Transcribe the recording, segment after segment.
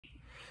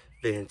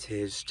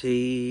Vintage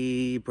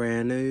tee,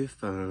 brand new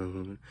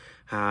phone,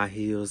 high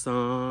heels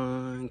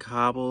on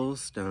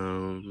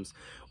cobblestones.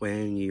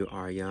 When you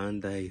are young,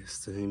 they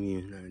assume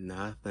you know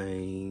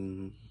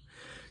nothing.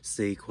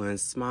 Sequin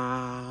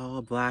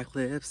smile, black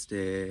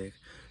lipstick,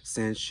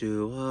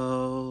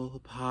 sensual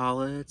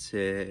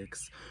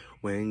politics.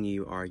 When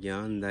you are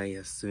young, they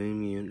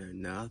assume you know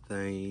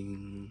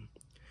nothing.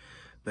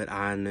 But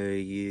I knew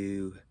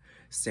you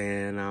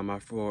standing on my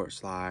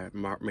porch light,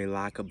 marked me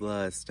like a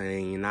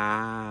bloodstain.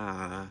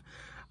 I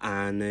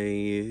knew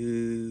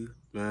you,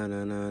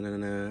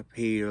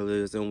 Peter,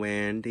 Luz, and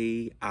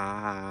Wendy.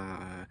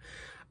 I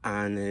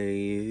knew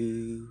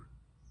you.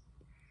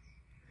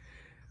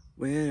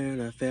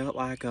 When I felt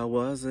like I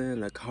was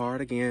in a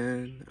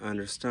cardigan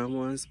under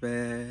someone's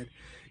bed,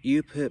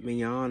 you put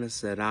me on and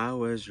said I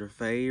was your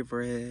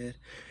favorite.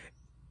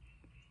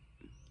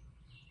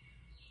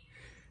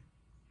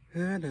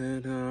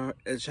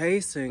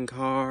 Chasing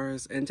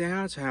cars and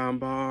downtown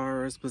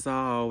bars was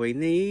all we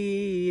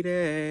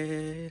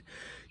needed.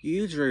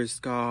 You drew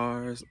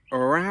scars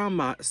around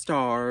my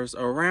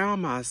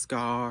around my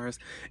scars,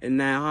 and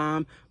now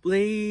I'm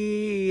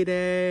bleeding.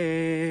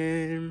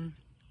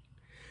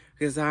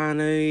 'Cause I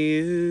knew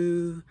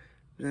you.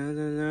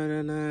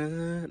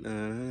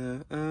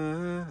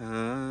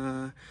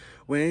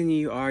 When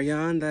you are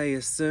young, they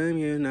assume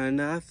you know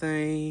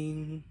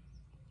nothing.